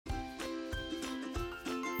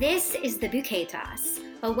This is The Bouquet Toss,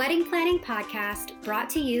 a wedding planning podcast brought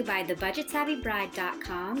to you by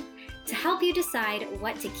thebudgetsavvybride.com to help you decide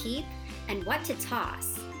what to keep and what to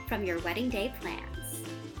toss from your wedding day plans.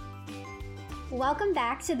 Welcome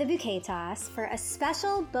back to The Bouquet Toss for a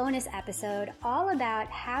special bonus episode all about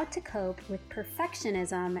how to cope with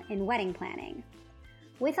perfectionism in wedding planning.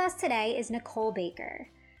 With us today is Nicole Baker.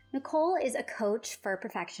 Nicole is a coach for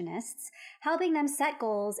perfectionists, helping them set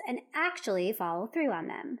goals and actually follow through on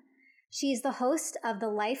them. She's the host of the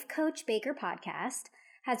Life Coach Baker podcast,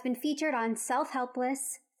 has been featured on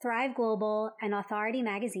Self-Helpless, Thrive Global, and Authority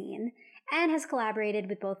Magazine, and has collaborated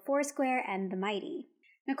with both Foursquare and The Mighty.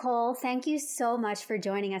 Nicole, thank you so much for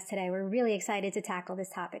joining us today. We're really excited to tackle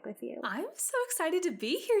this topic with you. I'm so excited to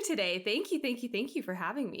be here today. Thank you for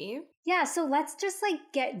having me. Yeah, so let's just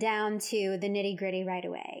get down to the nitty-gritty right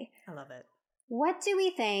away. I love it. What do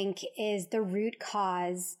we think is the root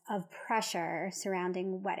cause of pressure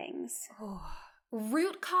surrounding weddings? Oh,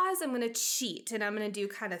 root cause, I'm going to cheat, and I'm going to do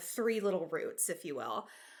kind of three little roots, if you will.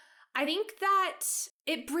 I think that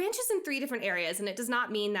it branches in three different areas, and it does not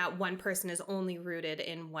mean that one person is only rooted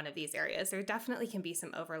in one of these areas. There definitely can be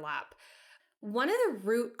some overlap. One of the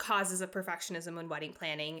root causes of perfectionism when wedding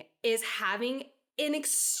planning is having an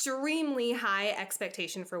extremely high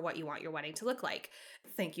expectation for what you want your wedding to look like.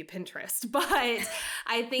 Thank you, Pinterest. But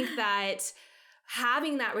I think that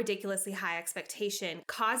having that ridiculously high expectation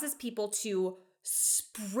causes people to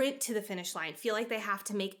sprint to the finish line, feel like they have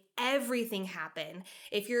to make everything happen.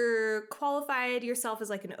 If you're qualified yourself as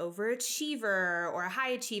like an overachiever or a high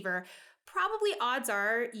achiever, probably odds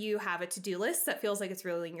are you have a to-do list that feels like it's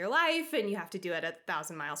ruling your life and you have to do it at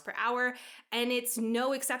 1,000 miles per hour. And it's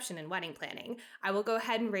no exception in wedding planning. I will go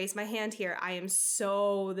ahead and raise my hand here. I am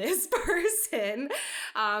so this person,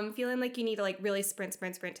 feeling like you need to really sprint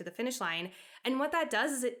to the finish line. And what that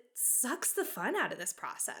does is it sucks the fun out of this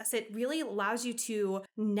process. It really allows you to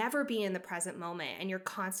never be in the present moment, and you're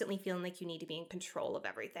constantly feeling like you need to be in control of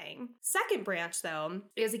everything. Second branch, though,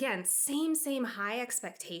 is again, same high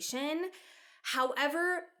expectation.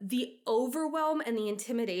 However, the overwhelm and the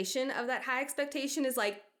intimidation of that high expectation is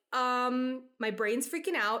my brain's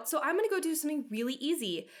freaking out, so I'm gonna go do something really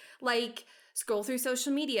easy, like scroll through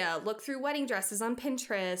social media, look through wedding dresses on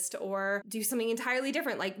Pinterest, or do something entirely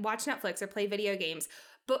different, like watch Netflix or play video games.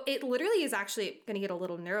 But it literally is actually going to get a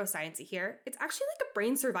little neuroscience-y here. It's actually like a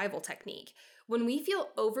brain survival technique. When we feel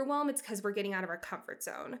overwhelmed, it's because we're getting out of our comfort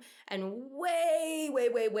zone. And way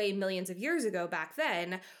millions of years ago back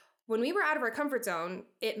then, when we were out of our comfort zone,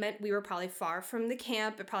 it meant we were probably far from the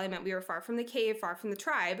camp. It probably meant we were far from the cave, far from the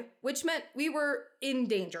tribe, which meant we were in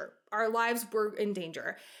danger. Our lives were in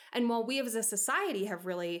danger. And while we as a society have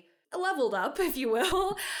really leveled up, if you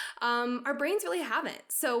will, our brains really haven't.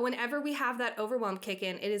 So whenever we have that overwhelm kick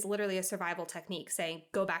in, it is literally a survival technique saying,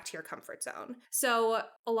 go back to your comfort zone. So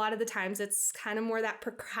a lot of the times it's kind of more that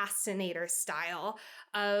procrastinator style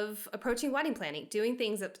of approaching wedding planning, doing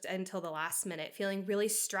things up until the last minute, feeling really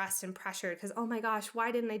stressed and pressured because, oh my gosh, why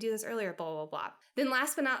didn't I do this earlier, blah, blah, blah. Then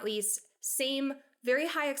last but not least, same very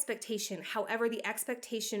high expectation. However, the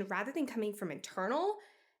expectation, rather than coming from internal,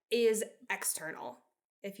 is external.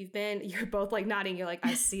 If you're both nodding, you're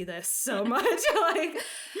I see this so much.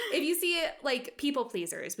 If you see it people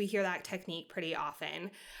pleasers, we hear that technique pretty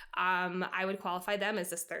often. I would qualify them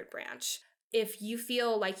as this third branch. If you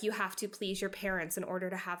feel like you have to please your parents in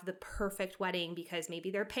order to have the perfect wedding because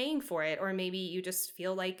maybe they're paying for it, or maybe you just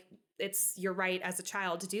feel like it's your right as a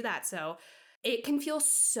child to do that. So it can feel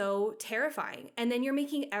so terrifying. And then you're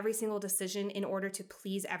making every single decision in order to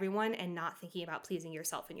please everyone and not thinking about pleasing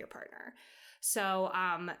yourself and your partner. So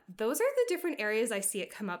those are the different areas I see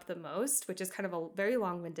it come up the most, which is kind of a very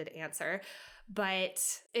long-winded answer. But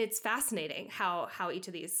it's fascinating how each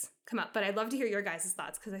of these come up. But I'd love to hear your guys'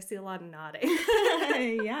 thoughts because I see a lot of nodding.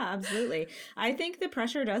 Yeah, absolutely. I think the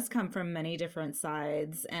pressure does come from many different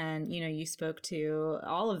sides. And, you spoke to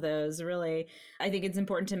all of those, really. I think it's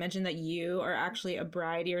important to mention that you are actually a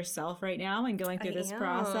bride yourself right now and going through this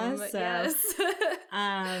process. So yes.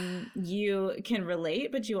 You can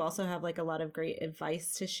relate, but you also have a lot of great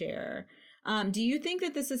advice to share. Do you think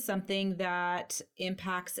that this is something that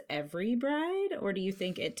impacts every bride, or do you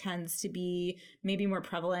think it tends to be maybe more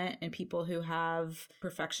prevalent in people who have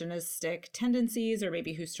perfectionistic tendencies or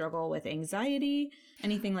maybe who struggle with anxiety?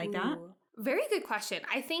 Anything like that? Very good question.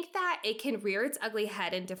 I think that it can rear its ugly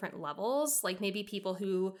head in different levels, like maybe people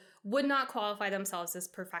who would not qualify themselves as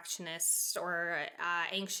perfectionists or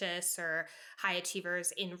anxious or high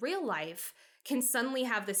achievers in real life can suddenly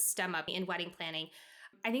have this stem up in wedding planning.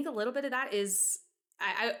 I think a little bit of that is,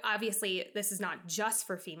 I obviously, this is not just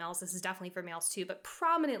for females. This is definitely for males too, but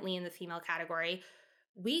prominently in the female category,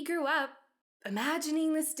 we grew up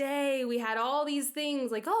imagining this day. We had all these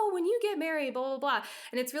things like, oh, when you get married, blah, blah, blah.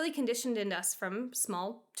 And it's really conditioned in us from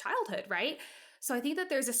small childhood, right? So I think that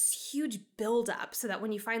there's this huge buildup so that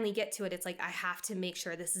when you finally get to it, it's like, I have to make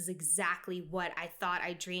sure this is exactly what I thought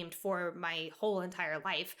I dreamed for my whole entire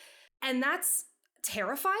life. And that's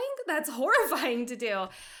terrifying. That's horrifying to do.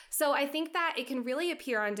 So I think that it can really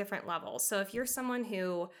appear on different levels. So if you're someone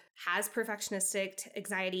who has perfectionistic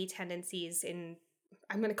anxiety tendencies in,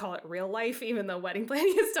 I'm going to call it real life, even though wedding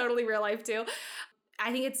planning is totally real life too,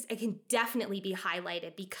 I think it can definitely be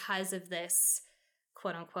highlighted because of this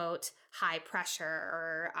quote unquote high pressure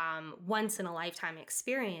or once in a lifetime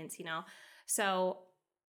experience, you know? So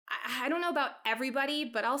I don't know about everybody,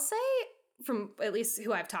 but I'll say from at least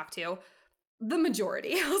who I've talked to, the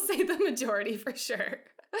majority. I'll say the majority for sure.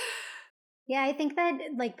 Yeah, I think that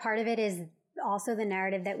like part of it is also the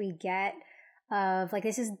narrative that we get of like,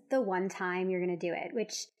 this is the one time you're going to do it,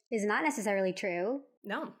 which is not necessarily true.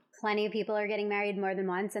 No. Plenty of people are getting married more than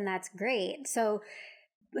once, and that's great. So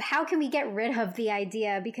how can we get rid of the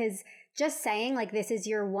idea? Because just saying like, this is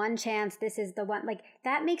your one chance, this is the one, like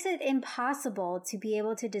that makes it impossible to be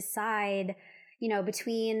able to decide, you know,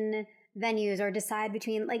 between venues or decide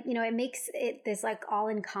between like, you know, it makes it this like all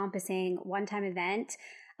encompassing one-time event.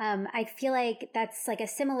 I feel like that's like a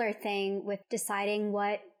similar thing with deciding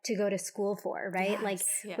what to go to school for, right?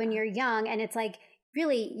 Yes, like when you're young and it's like,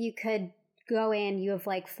 really, you could go in, you have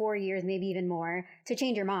like 4 years, maybe even more to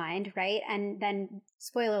change your mind, right? And then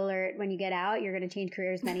spoiler alert, when you get out, you're going to change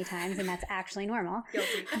careers many times and that's actually normal.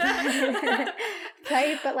 Guilty.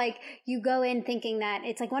 Right? But like you go in thinking that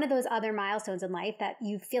it's like one of those other milestones in life that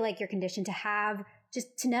you feel like you're conditioned to have,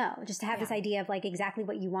 just to know, just to have this idea of like exactly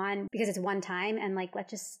what you want because it's one time and like, let's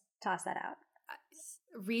just toss that out.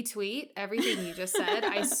 Retweet everything you just said.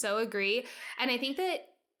 I so agree. And I think that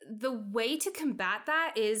the way to combat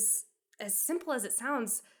that is as simple as it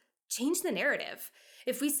sounds, change the narrative.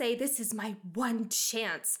 If we say this is my one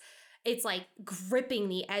chance, it's like gripping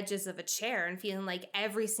the edges of a chair and feeling like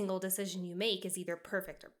every single decision you make is either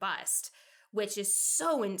perfect or bust, which is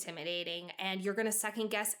so intimidating. And you're going to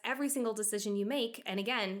second guess every single decision you make. And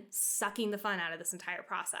again, sucking the fun out of this entire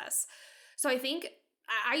process. So I think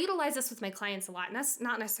I utilize this with my clients a lot, and that's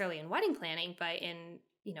not necessarily in wedding planning, but in,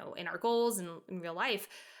 you know, in our goals and in real life,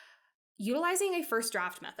 utilizing a first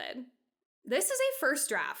draft method. This is a first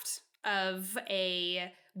draft of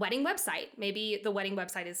a wedding website. Maybe the wedding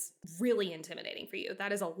website is really intimidating for you.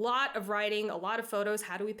 That is a lot of writing, a lot of photos.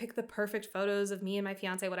 How do we pick the perfect photos of me and my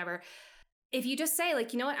fiance, whatever? If you just say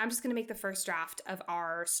like, you know what, I'm just going to make the first draft of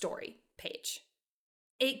our story page.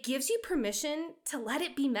 It gives you permission to let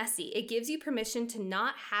it be messy. It gives you permission to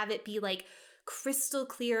not have it be like crystal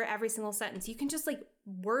clear every single sentence. You can just like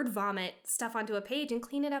word vomit stuff onto a page and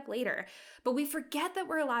clean it up later. But we forget that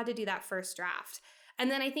we're allowed to do that first draft.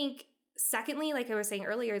 And then I think secondly, like I was saying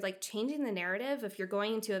earlier, like changing the narrative. If you're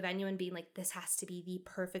going into a venue and being like, this has to be the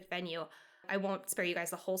perfect venue. I won't spare you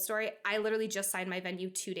guys the whole story. I literally just signed my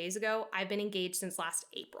venue 2 days ago. I've been engaged since last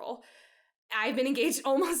April. I've been engaged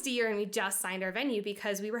almost a year and we just signed our venue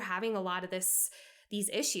because we were having a lot of these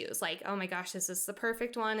issues like, oh my gosh, is this the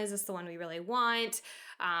perfect one? Is this the one we really want?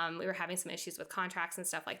 We were having some issues with contracts and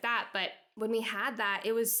stuff like that. But when we had that,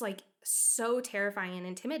 it was like so terrifying and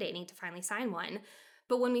intimidating to finally sign one.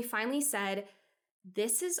 But when we finally said,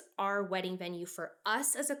 this is our wedding venue for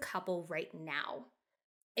us as a couple right now,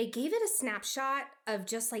 it gave it a snapshot of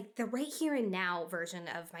just like the right here and now version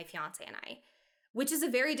of my fiance and I, which is a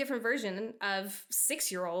very different version of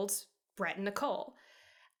 6-year-old Brett and Nicole.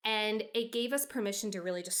 And it gave us permission to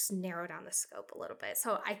really just narrow down the scope a little bit.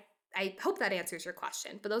 So I hope that answers your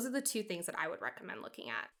question. But those are the 2 things that I would recommend looking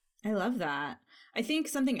at. I love that. I think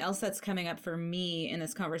something else that's coming up for me in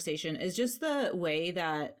this conversation is just the way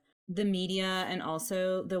that the media and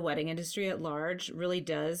also the wedding industry at large really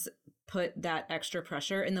does put that extra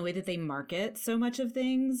pressure in the way that they market so much of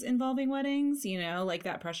things involving weddings, you know, like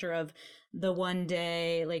that pressure of the one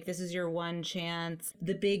day, like this is your one chance,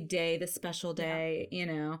 the big day, the special day, you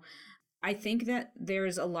know. I think that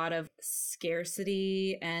there's a lot of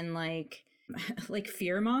scarcity and like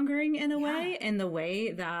fear mongering in a way, in the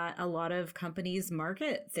way that a lot of companies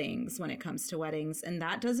market things when it comes to weddings. And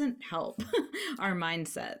that doesn't help our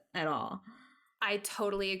mindset at all. I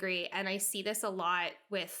totally agree. And I see this a lot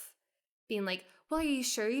with being like, well, are you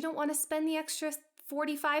sure you don't want to spend the extra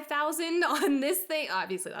 $45,000 on this thing?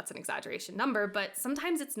 Obviously, that's an exaggeration number, but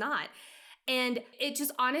sometimes it's not. And it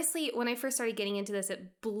just honestly, when I first started getting into this,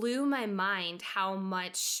 it blew my mind how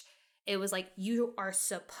much it was like, you are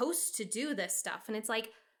supposed to do this stuff. And it's like,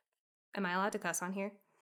 am I allowed to cuss on here?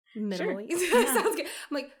 Minimally. Sure. Yeah. Sounds good.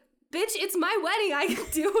 I'm like, bitch, it's my wedding. I can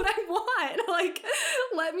do what I want. Like,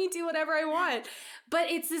 let me do whatever I want. But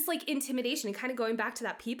it's this like intimidation and kind of going back to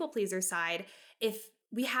that people pleaser side. If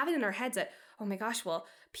we have it in our heads that, oh my gosh, well,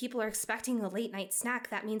 people are expecting a late night snack.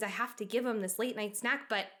 That means I have to give them this late night snack.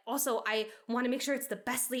 But also I want to make sure it's the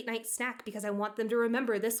best late night snack because I want them to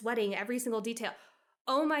remember this wedding, every single detail.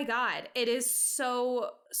 Oh my God, it is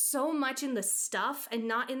so much in the stuff and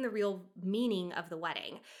not in the real meaning of the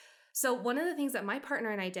wedding. So one of the things that my partner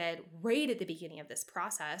and I did right at the beginning of this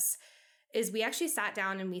process is we actually sat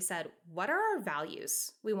down and we said, what are our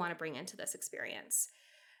values we want to bring into this experience?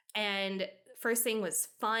 And first thing was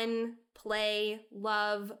fun, play,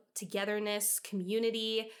 love, togetherness,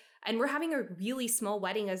 community. And we're having a really small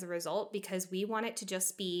wedding as a result because we want it to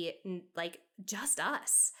just be like just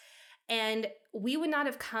us. And we would not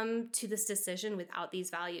have come to this decision without these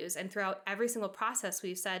values. And throughout every single process,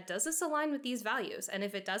 we've said, does this align with these values? And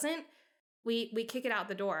if it doesn't, we kick it out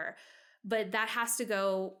the door. But that has to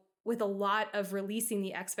go with a lot of releasing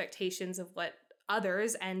the expectations of what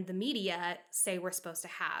others and the media say we're supposed to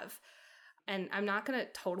have. And I'm not going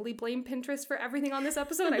to totally blame Pinterest for everything on this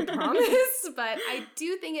episode, I promise. But I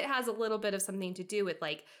do think it has a little bit of something to do with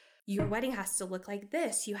like, your wedding has to look like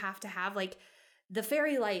this. You have to have like the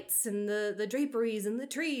fairy lights and the draperies and the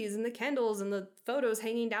trees and the candles and the photos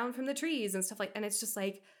hanging down from the trees and stuff like, and it's just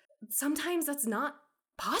like, sometimes that's not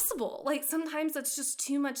possible. Like sometimes that's just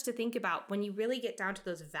too much to think about. When you really get down to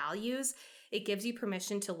those values, it gives you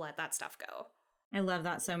permission to let that stuff go. I love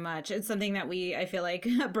that so much. It's something that I feel like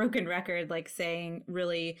a broken record, like saying,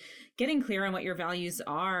 really getting clear on what your values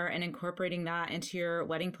are and incorporating that into your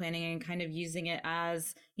wedding planning and kind of using it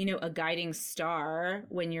as, a guiding star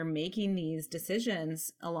when you're making these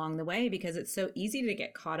decisions along the way, because it's so easy to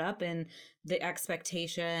get caught up in the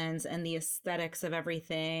expectations and the aesthetics of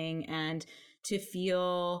everything and to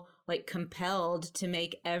feel like compelled to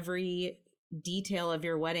make every detail of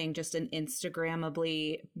your wedding just an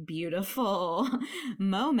Instagrammably beautiful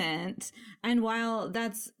moment. And while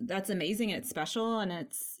that's amazing and it's special and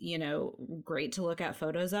it's great to look at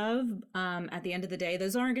photos of, at the end of the day,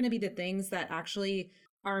 those aren't going to be the things that actually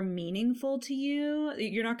are meaningful to you.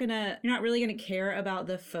 You're not really going to care about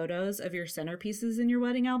the photos of your centerpieces in your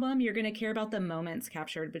wedding album. You're going to care about the moments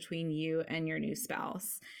captured between you and your new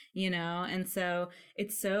spouse, And so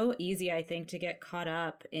it's so easy, I think, to get caught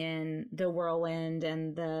up in the whirlwind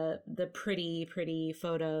and the pretty, pretty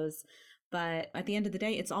photos. But at the end of the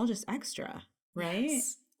day, it's all just extra, right?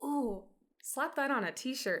 Yes. Ooh, slap that on a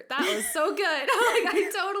t-shirt. That was so good.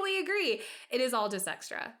 I totally agree. It is all just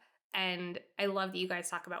extra. And I love that you guys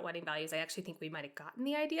talk about wedding values. I actually think we might have gotten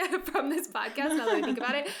the idea from this podcast now that I think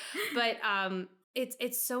about it. But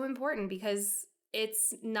it's so important because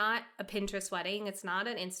it's not a Pinterest wedding. It's not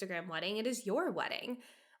an Instagram wedding. It is your wedding.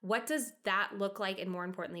 What does that look like? And more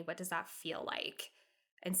importantly, what does that feel like?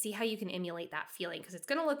 And see how you can emulate that feeling, because it's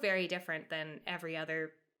going to look very different than every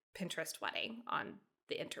other Pinterest wedding on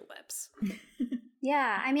the interwebs.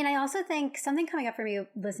 Yeah. I mean, I also think something coming up for me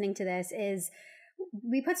listening to this is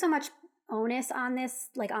we put so much onus on this,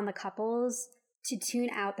 like on the couples, to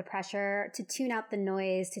tune out the pressure, to tune out the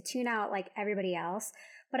noise, to tune out like everybody else.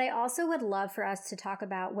 But I also would love for us to talk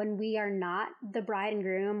about when we are not the bride and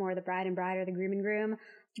groom, or the bride and bride, or the groom and groom,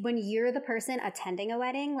 when you're the person attending a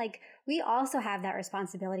wedding, like we also have that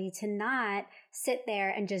responsibility to not sit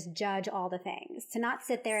there and just judge all the things, to not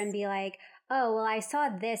sit there and be like, oh, well, I saw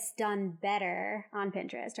this done better on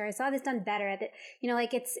Pinterest, or I saw this done better at the,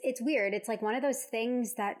 like it's weird. It's like one of those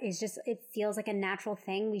things that is just, it feels like a natural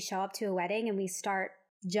thing. We show up to a wedding and we start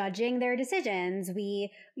judging their decisions.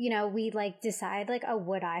 We like decide like, oh,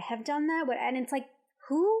 would I have done that? And it's like,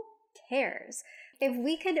 who cares? If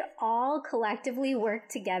we could all collectively work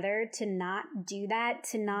together to not do that,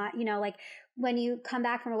 to not, like when you come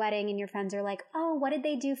back from a wedding and your friends are like, oh, what did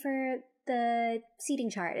they do for the seating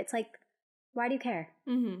chart? It's like, why do you care?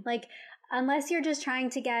 Mm-hmm. Like, unless you're just trying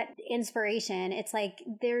to get inspiration, it's like,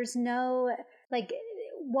 there's no, like,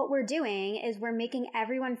 what we're doing is we're making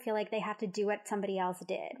everyone feel like they have to do what somebody else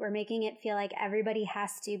did. We're making it feel like everybody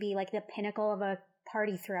has to be like the pinnacle of a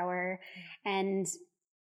party thrower and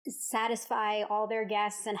satisfy all their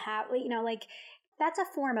guests and have, like, that's a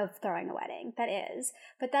form of throwing a wedding. That is.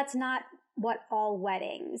 But that's not what all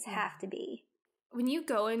weddings have to be. When you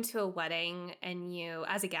go into a wedding and you,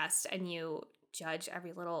 as a guest, and you judge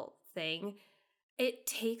every little thing, it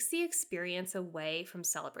takes the experience away from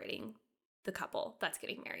celebrating the couple that's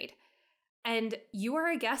getting married. And you are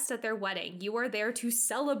a guest at their wedding. You are there to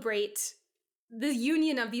celebrate the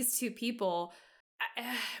union of these two people.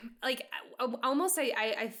 Like, almost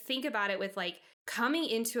I think about it with like coming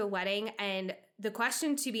into a wedding, and the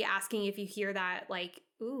question to be asking if you hear that, like,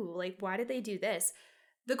 ooh, like, why did they do this?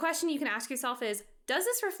 The question you can ask yourself is, does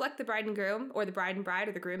this reflect the bride and groom, or the bride and bride,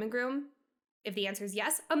 or the groom and groom? If the answer is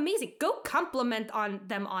yes, amazing. Go compliment on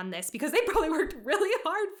them on this, because they probably worked really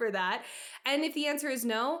hard for that. And if the answer is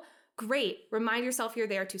no, great. Remind yourself you're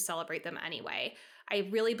there to celebrate them anyway. I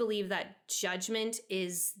really believe that judgment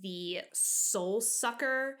is the soul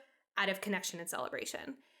sucker out of connection and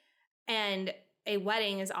celebration. And a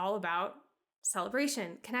wedding is all about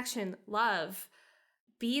celebration, connection, love.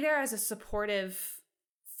 Be there as a supportive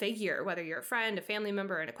figure, whether you're a friend, a family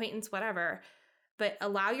member, an acquaintance, whatever. But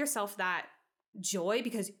allow yourself that joy,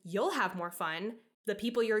 because you'll have more fun. The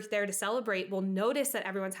people you're there to celebrate will notice that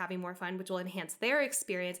everyone's having more fun, which will enhance their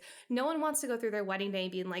experience. No one wants to go through their wedding day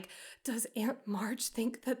being like, does Aunt Marge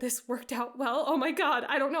think that this worked out well? Oh my God,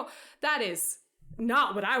 I don't know. That is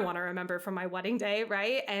not what I want to remember from my wedding day,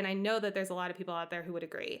 right? And I know that there's a lot of people out there who would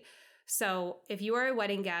agree. So if you are a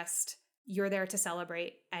wedding guest, you're there to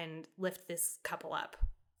celebrate and lift this couple up,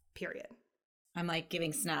 period. I'm like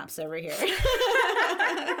giving snaps over here.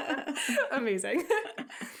 Amazing.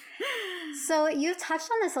 So you've touched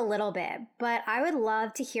on this a little bit, but I would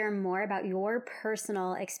love to hear more about your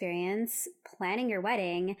personal experience planning your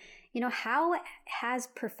wedding. You know, how has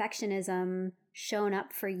perfectionism shown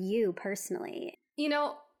up for you personally? You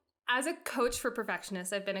know, as a coach for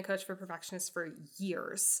perfectionists, I've been a coach for perfectionists for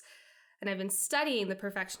years. And I've been studying the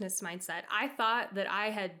perfectionist mindset. I thought that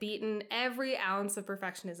I had beaten every ounce of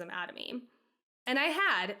perfectionism out of me. And I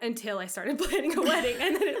had, until I started planning a wedding,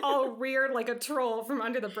 and then it all reared like a troll from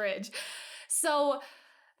under the bridge. So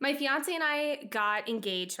my fiance and I got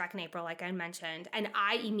engaged back in April, like I mentioned, and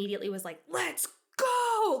I immediately was like, let's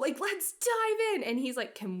go, like, let's dive in. And he's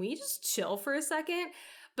like, can we just chill for a second?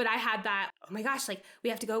 But I had that, oh my gosh, like, we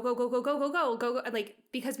have to go, like,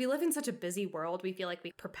 because we live in such a busy world, we feel like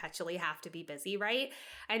we perpetually have to be busy, right?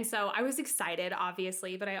 And so I was excited,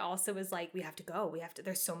 obviously, but I also was like, we have to go,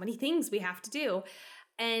 there's so many things we have to do.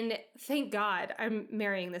 And thank God I'm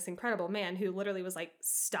marrying this incredible man who literally was like,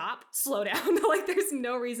 stop, slow down. Like, there's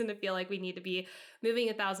no reason to feel like we need to be moving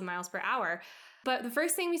 1,000 miles per hour. But the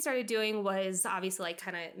first thing we started doing was obviously like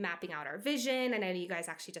kind of mapping out our vision. And I know you guys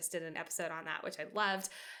actually just did an episode on that, which I loved.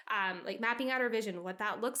 Like mapping out our vision, what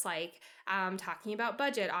that looks like, talking about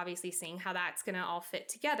budget, obviously seeing how that's going to all fit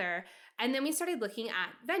together. And then we started looking at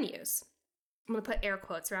venues. I'm going to put air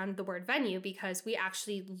quotes around the word venue because we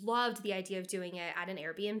actually loved the idea of doing it at an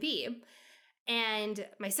Airbnb. And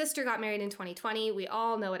my sister got married in 2020. We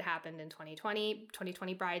all know what happened in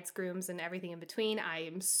 2020 brides, grooms, and everything in between. I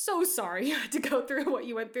am so sorry you had to go through what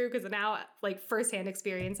you went through, because now, like, firsthand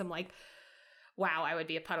experience, I'm like, wow, I would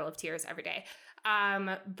be a puddle of tears every day.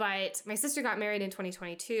 But my sister got married in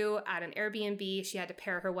 2022 at an Airbnb. She had to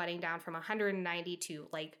pare her wedding down from 190 to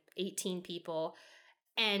like 18 people.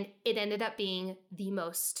 And it ended up being the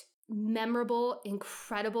most memorable,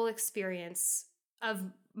 incredible experience of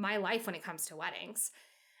my life when it comes to weddings.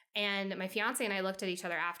 And my fiance and I looked at each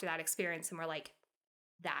other after that experience and we're like,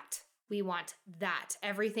 we want that.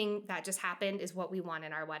 Everything that just happened is what we want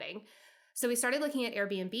in our wedding. So we started looking at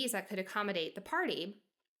Airbnbs that could accommodate the party.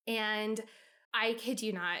 And I kid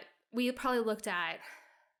you not, we probably looked at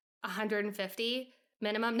 150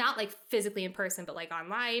 minimum, not like physically in person, but like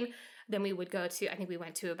online. Then we would go to, I think we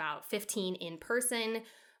went to about 15 in person.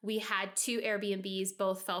 We had 2 Airbnbs,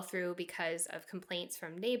 both fell through because of complaints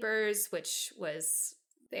from neighbors, which was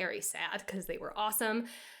very sad because they were awesome.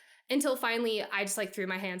 Until finally, I just like threw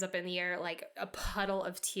my hands up in the air, like a puddle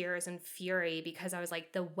of tears and fury, because I was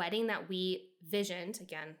like, the wedding that we visioned,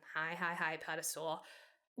 again, high pedestal,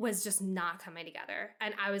 was just not coming together.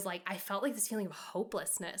 And I was like, I felt like this feeling of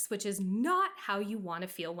hopelessness, which is not how you want to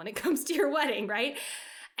feel when it comes to your wedding, right?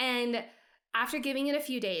 And after giving it a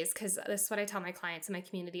few days, because this is what I tell my clients in my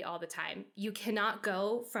community all the time, you cannot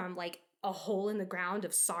go from like a hole in the ground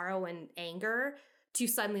of sorrow and anger to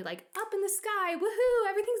suddenly like up in the sky, woohoo,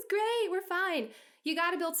 everything's great, we're fine. You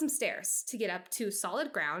got to build some stairs to get up to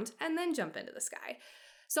solid ground and then jump into the sky.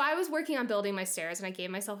 So I was working on building my stairs and I gave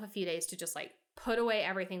myself a few days to just like put away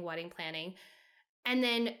everything wedding planning. And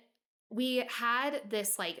then we had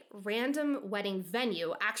this like random wedding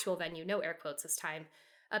venue, actual venue, no air quotes this time,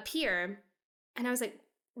 appear. And I was like,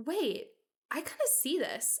 wait, I kind of see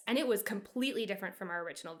this. And it was completely different from our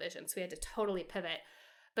original vision. So we had to totally pivot.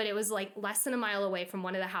 But it was like less than a mile away from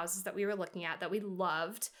one of the houses that we were looking at that we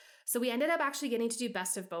loved. So we ended up actually getting to do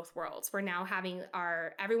best of both worlds. We're now having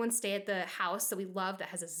everyone stay at the house that we love that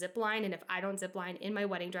has a zip line. And if I don't zip line in my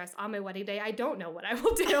wedding dress on my wedding day, I don't know what I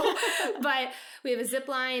will do. But we have a zip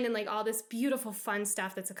line and like all this beautiful fun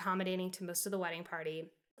stuff that's accommodating to most of the wedding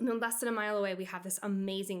party. And then less than a mile away, we have this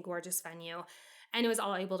amazing, gorgeous venue. And it was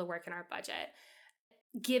all able to work in our budget.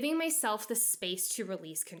 giving myself the space to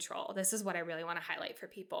release control. This is what I really want to highlight for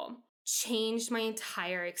people. Changed my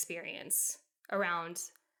entire experience around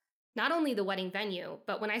not only the wedding venue,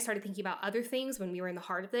 but when I started thinking about other things, when we were in the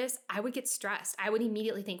heart of this, I would get stressed. I would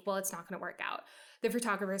immediately think, well, it's not going to work out. The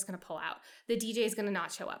photographer is going to pull out. The DJ is going to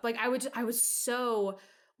not show up. Like I was so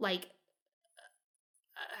like,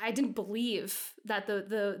 I didn't believe that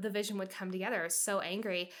the vision would come together. I was so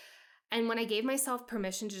angry. And when I gave myself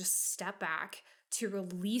permission to just step back, to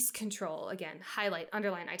release control, again, highlight,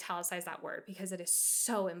 underline, italicize that word because it is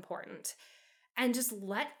so important, and just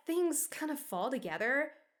let things kind of fall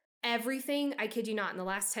together. Everything, I kid you not, in the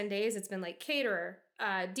last 10 days, it's been like caterer,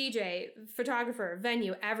 DJ, photographer,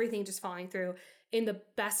 venue, everything just falling through in the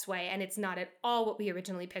best way. And it's not at all what we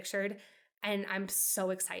originally pictured. And I'm so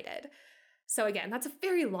excited. So again, that's a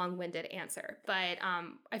very long-winded answer, but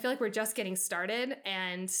I feel like we're just getting started,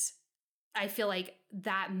 and I feel like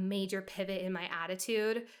that major pivot in my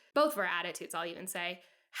attitude, both of our attitudes, I'll even say,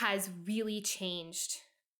 has really changed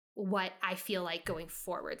what I feel like going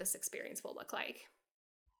forward this experience will look like.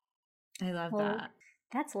 I love that.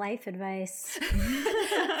 That's life advice.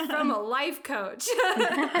 From a life coach.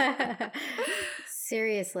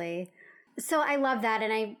 Seriously. So I love that.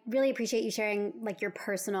 And I really appreciate you sharing like your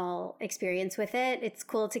personal experience with it. It's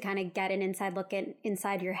cool to kind of get an inside look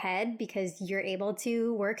inside your head because you're able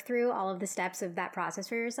to work through all of the steps of that process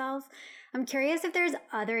for yourself. I'm curious if there's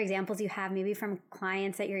other examples you have maybe from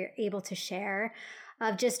clients that you're able to share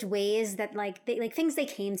of just ways that like things they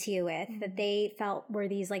came to you with that they felt were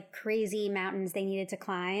these like crazy mountains they needed to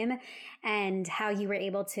climb, and how you were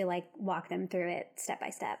able to like walk them through it step by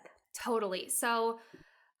step. Totally. So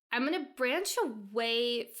I'm going to branch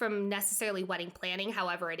away from necessarily wedding planning.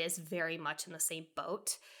 However, it is very much in the same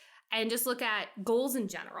boat, and just look at goals in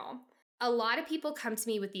general. A lot of people come to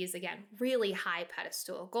me with these, again, really high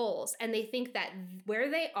pedestal goals, and they think that where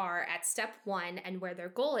they are at step 1 and where their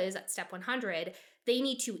goal is at step 100, they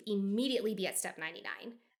need to immediately be at step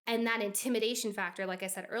 99. And that intimidation factor, like I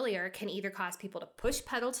said earlier, can either cause people to push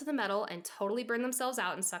pedal to the metal and totally burn themselves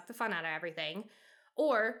out and suck the fun out of everything,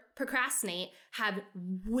 or procrastinate, have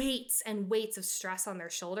weights and weights of stress on their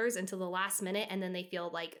shoulders until the last minute, and then they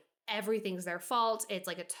feel like everything's their fault. It's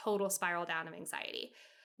like a total spiral down of anxiety.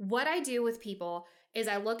 What I do with people is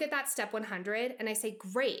I look at that step 100 and I say,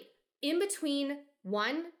 great, in between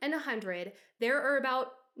 1 and 100, there are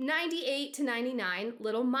about 98 to 99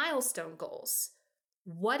 little milestone goals.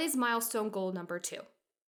 What is milestone goal number 2?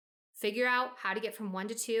 Figure out how to get from 1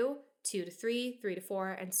 to 2, 2 to 3, 3 to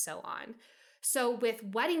 4, and so on. So with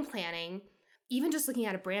wedding planning, even just looking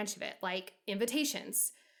at a branch of it, like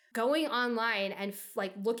invitations, going online and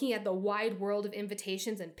like looking at the wide world of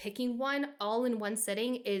invitations and picking one all in one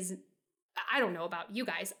sitting is, I don't know about you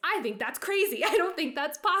guys, I think that's crazy. I don't think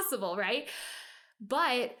that's possible, right?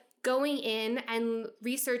 But going in and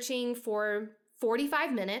researching for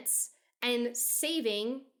 45 minutes and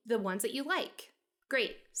saving the ones that you like.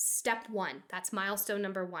 Great. Step 1. That's milestone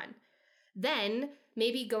number 1. Then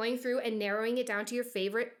maybe going through and narrowing it down to your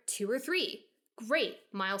favorite 2 or 3. Great.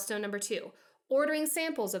 Milestone number 2. Ordering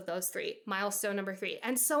samples of those 3. Milestone number 3.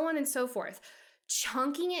 And so on and so forth.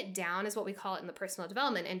 Chunking it down is what we call it in the personal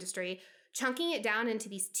development industry. Chunking it down into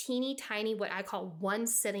these teeny tiny, what I call one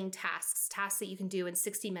sitting tasks that you can do in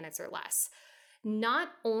 60 minutes or less,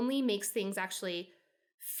 not only makes things actually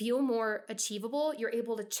feel more achievable, you're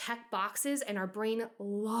able to check boxes, and our brain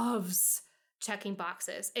loves checking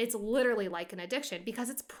boxes. It's literally like an addiction because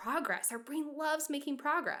it's progress. Our brain loves making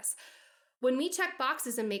progress. When we check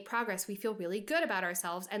boxes and make progress, we feel really good about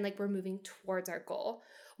ourselves and like we're moving towards our goal.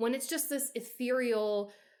 When it's just this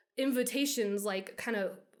ethereal invitations, like kind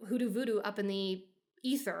of hoodoo voodoo up in the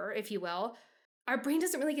ether, if you will, our brain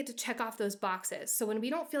doesn't really get to check off those boxes. So when we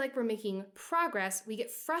don't feel like we're making progress, we get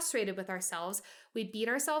frustrated with ourselves, we beat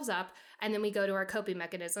ourselves up, and then we go to our coping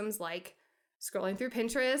mechanisms like scrolling through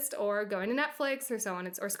Pinterest or going to Netflix or so on,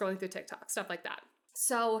 or scrolling through TikTok, stuff like that.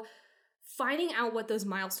 So finding out what those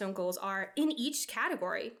milestone goals are in each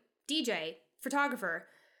category, DJ, photographer,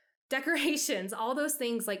 decorations, all those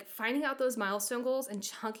things, like finding out those milestone goals and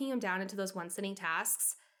chunking them down into those one sitting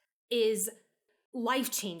tasks is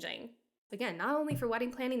life-changing. Again, not only for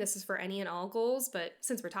wedding planning, this is for any and all goals, but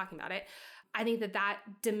since we're talking about it, I think that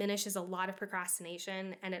diminishes a lot of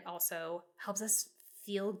procrastination, and it also helps us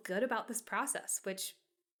feel good about this process, which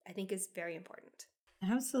I think is very important.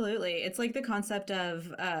 Absolutely. It's like the concept of,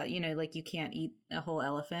 like you can't eat a whole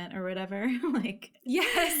elephant or whatever. Like,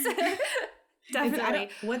 yes, definitely.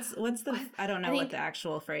 I don't know what the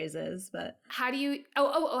actual phrase is, but how do you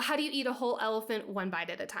eat a whole elephant one bite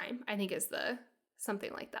at a time, I think is the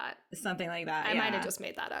Something like that. Something like that. I might have just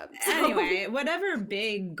made that up. So. Anyway, whatever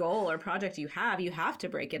big goal or project you have to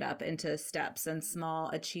break it up into steps and small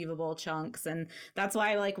achievable chunks. And that's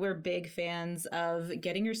why like we're big fans of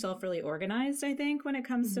getting yourself really organized, I think, when it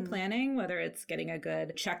comes to planning, whether it's getting a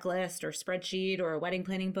good checklist or spreadsheet or a wedding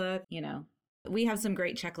planning book. You know, we have some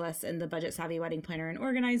great checklists in the Budget Savvy Wedding Planner and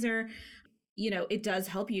Organizer. You know, it does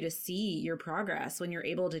help you to see your progress when you're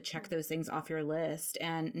able to check those things off your list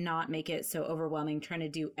and not make it so overwhelming trying to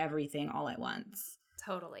do everything all at once.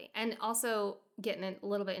 Totally. And also getting a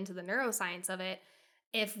little bit into the neuroscience of it,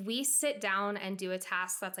 if we sit down and do a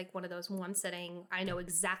task that's like one of those one sitting, I know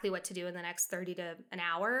exactly what to do in the next 30 to an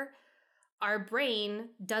hour, our brain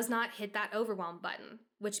does not hit that overwhelm button,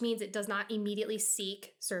 which means it does not immediately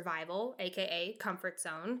seek survival, aka comfort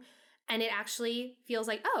zone. And it actually feels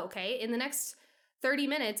like, oh, okay, in the next 30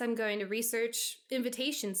 minutes, I'm going to research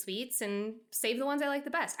invitation suites and save the ones I like the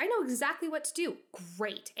best. I know exactly what to do.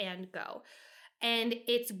 Great, and go. And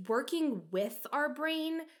it's working with our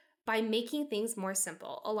brain by making things more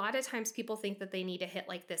simple. A lot of times people think that they need to hit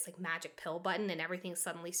like this like magic pill button and everything's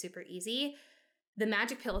suddenly super easy. The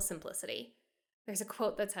magic pill is simplicity. There's a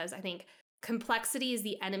quote that says, I think, complexity is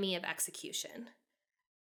the enemy of execution.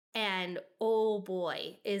 And oh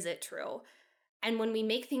boy, is it true. And when we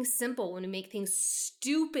make things simple, when we make things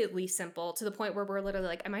stupidly simple to the point where we're literally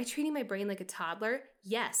like, am I treating my brain like a toddler?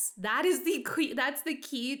 Yes, that is the key. That's the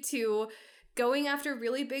key to going after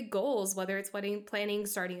really big goals, whether it's wedding planning,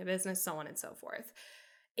 starting a business, so on and so forth,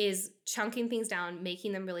 is chunking things down,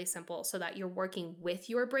 making them really simple so that you're working with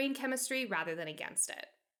your brain chemistry rather than against it.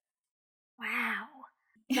 Wow.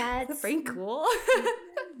 That's brain cool.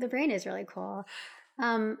 The brain is really cool.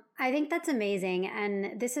 I think that's amazing.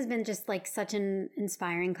 And this has been just like such an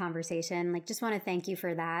inspiring conversation. Like, just want to thank you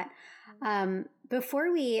for that.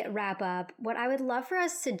 Before we wrap up, what I would love for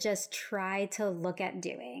us to just try to look at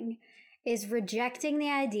doing is rejecting the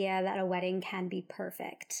idea that a wedding can be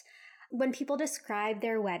perfect. When people describe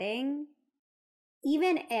their wedding,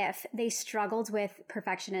 even if they struggled with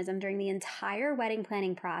perfectionism during the entire wedding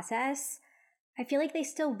planning process, I feel like they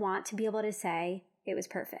still want to be able to say, it was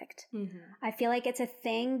perfect. Mm-hmm. I feel like it's a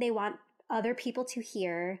thing they want other people to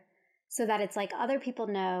hear so that it's like other people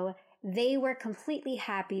know they were completely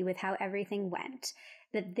happy with how everything went,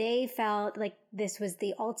 that they felt like this was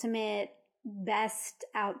the ultimate best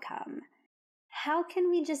outcome. How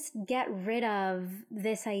can we just get rid of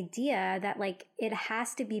this idea that like it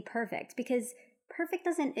has to be perfect? Because perfect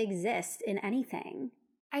doesn't exist in anything.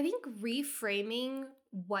 I think reframing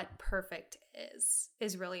what perfect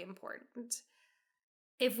is really important.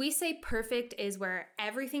 If we say perfect is where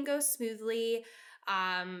everything goes smoothly,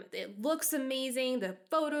 it looks amazing, the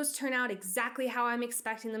photos turn out exactly how I'm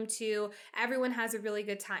expecting them to, everyone has a really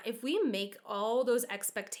good time. If we make all those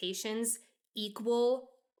expectations equal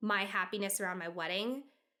my happiness around my wedding,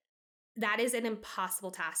 that is an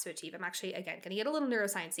impossible task to achieve. I'm actually, again, going to get a little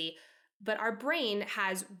neuroscience-y, but our brain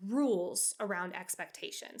has rules around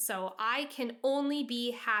expectation. So I can only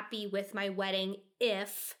be happy with my wedding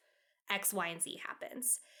if X, Y, and Z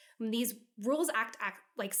happens. And these rules act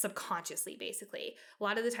like subconsciously, basically. A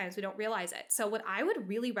lot of the times we don't realize it. So what I would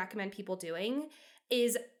really recommend people doing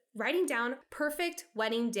is writing down perfect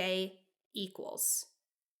wedding day equals.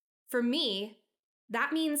 For me,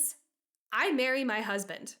 that means I marry my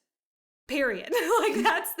husband, period. Like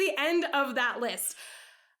that's the end of that list.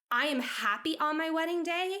 I am happy on my wedding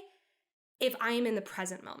day if I am in the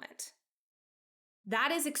present moment.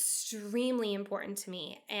 That is extremely important to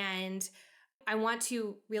me. And I want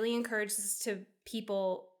to really encourage this to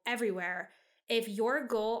people everywhere. If your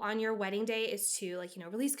goal on your wedding day is to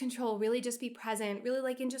release control, really just be present,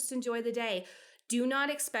 really and just enjoy the day, do not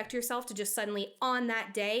expect yourself to just suddenly on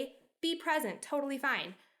that day be present. Totally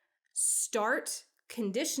fine. Start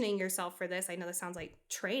conditioning yourself for this. I know this sounds like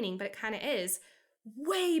training, but it kind of is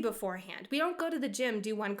way beforehand. We don't go to the gym,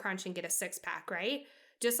 do one crunch and get a 6-pack, right?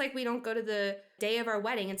 Just like we don't go to the day of our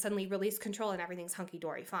wedding and suddenly release control and everything's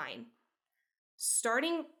hunky-dory fine.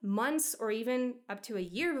 Starting months or even up to a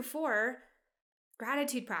year before,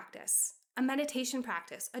 gratitude practice, a meditation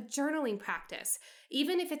practice, a journaling practice,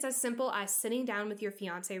 even if it's as simple as sitting down with your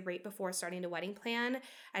fiance right before starting a wedding plan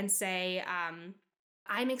and say,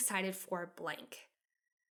 I'm excited for blank,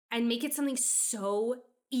 and make it something so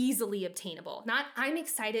easily obtainable. Not, I'm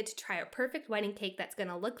excited to try a perfect wedding cake that's going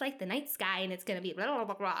to look like the night sky and it's going to be blah, blah,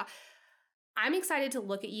 blah, blah. I'm excited to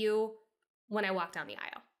look at you when I walk down the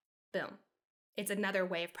aisle. Boom. It's another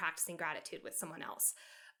way of practicing gratitude with someone else.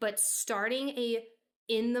 But starting a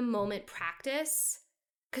in-the-moment practice,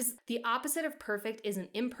 because the opposite of perfect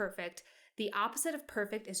isn't imperfect. The opposite of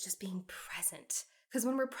perfect is just being present. Because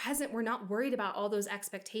when we're present, we're not worried about all those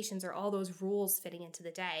expectations or all those rules fitting into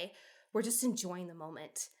the day. We're just enjoying the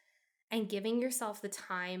moment and giving yourself the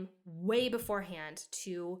time way beforehand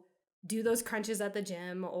to do those crunches at the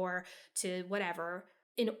gym or to whatever,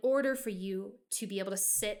 in order for you to be able to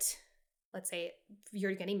sit. Let's say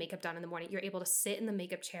you're getting makeup done in the morning, you're able to sit in the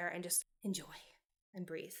makeup chair and just enjoy and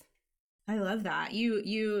breathe. I love that.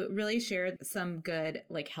 You really shared some good,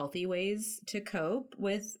 like, healthy ways to cope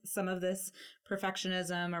with some of this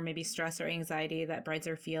perfectionism or maybe stress or anxiety that brides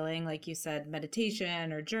are feeling. Like you said,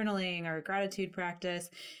 meditation or journaling or gratitude practice.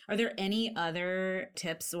 Are there any other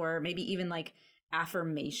tips or maybe even like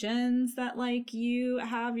affirmations that like you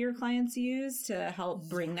have your clients use to help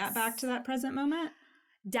bring that back to that present moment?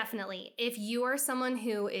 Definitely. If you are someone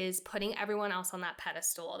who is putting everyone else on that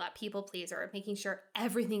pedestal, that people pleaser, making sure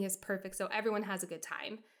everything is perfect so everyone has a good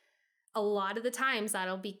time, a lot of the times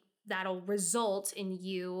that'll result in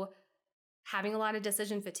you having a lot of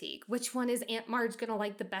decision fatigue. Which one is Aunt Marge going to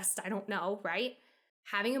like the best? I don't know, right?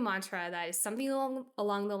 Having a mantra that is something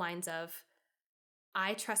along the lines of,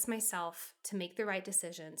 I trust myself to make the right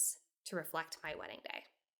decisions to reflect my wedding day.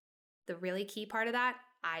 The really key part of that,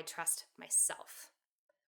 I trust myself.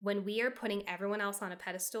 When we are putting everyone else on a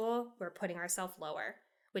pedestal, we're putting ourselves lower,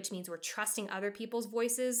 which means we're trusting other people's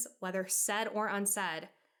voices, whether said or unsaid,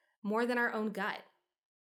 more than our own gut.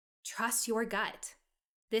 Trust your gut.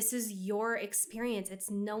 This is your experience. It's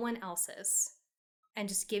no one else's. And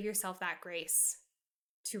just give yourself that grace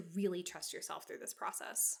to really trust yourself through this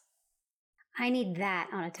process. I need that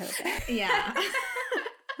on a tote bag. Yeah.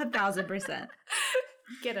 1,000%.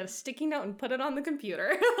 Get a sticky note and put it on the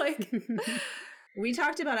computer. We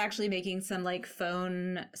talked about actually making some like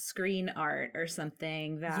phone screen art or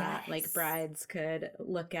something that like brides could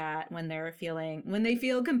look at when they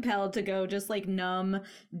feel compelled to go just like numb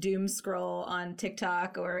doom scroll on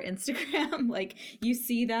TikTok or Instagram. Like you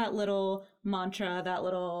see that little mantra, that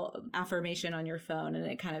little affirmation on your phone, and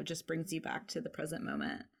it kind of just brings you back to the present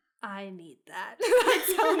moment. I need that.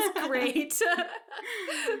 That sounds great.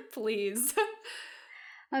 Please.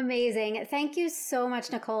 Amazing. Thank you so much,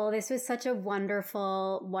 Nicole. This was such a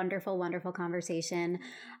wonderful, wonderful, wonderful conversation.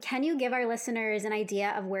 Can you give our listeners an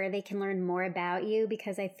idea of where they can learn more about you?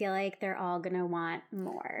 Because I feel like they're all going to want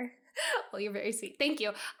more. Well, you're very sweet. Thank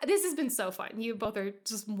you. This has been so fun. You both are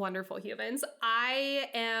just wonderful humans. I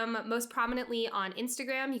am most prominently on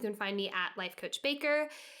Instagram. You can find me at Life Coach Baker.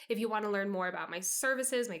 If you want to learn more about my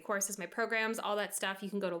services, my courses, my programs, all that stuff, you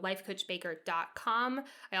can go to lifecoachbaker.com.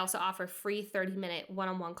 I also offer free 30-minute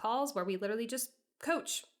one-on-one calls where we literally just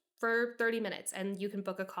coach for 30 minutes, and you can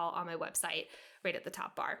book a call on my website right at the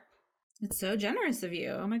top bar. It's so generous of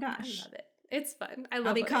you. Oh my gosh. I love it. It's fun.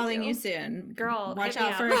 I'll be calling you soon. Girl, watch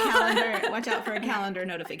out for a calendar. Watch out for a calendar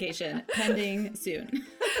notification pending soon.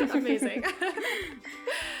 Amazing.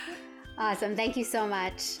 Awesome. Thank you so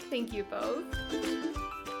much. Thank you both.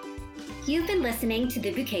 You've been listening to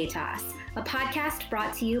The Bouquet Toss, a podcast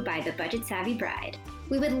brought to you by the Budget Savvy Bride.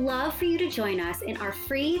 We would love for you to join us in our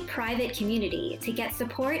free private community to get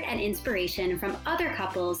support and inspiration from other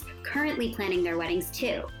couples currently planning their weddings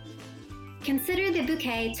too. Consider the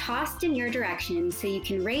bouquet tossed in your direction so you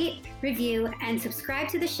can rate, review, and subscribe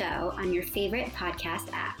to the show on your favorite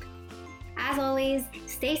podcast app. As always,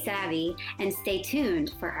 stay savvy and stay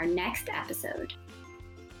tuned for our next episode.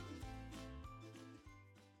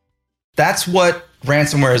 That's what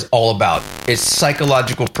ransomware is all about. It's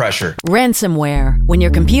psychological pressure. Ransomware, when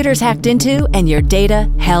your computer's hacked into and your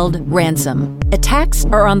data held ransom. Attacks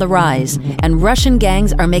are on the rise, and Russian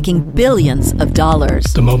gangs are making billions of dollars.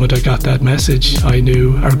 The moment I got that message, I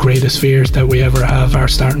knew our greatest fears that we ever have are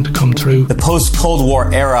starting to come true. The post-Cold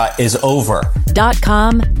War era is over.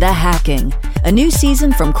 .com, The Hacking. A new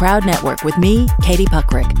season from Crowd Network with me, Katie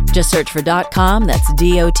Puckrick. Just search for .com, that's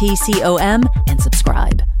DOTCOM, and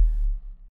subscribe.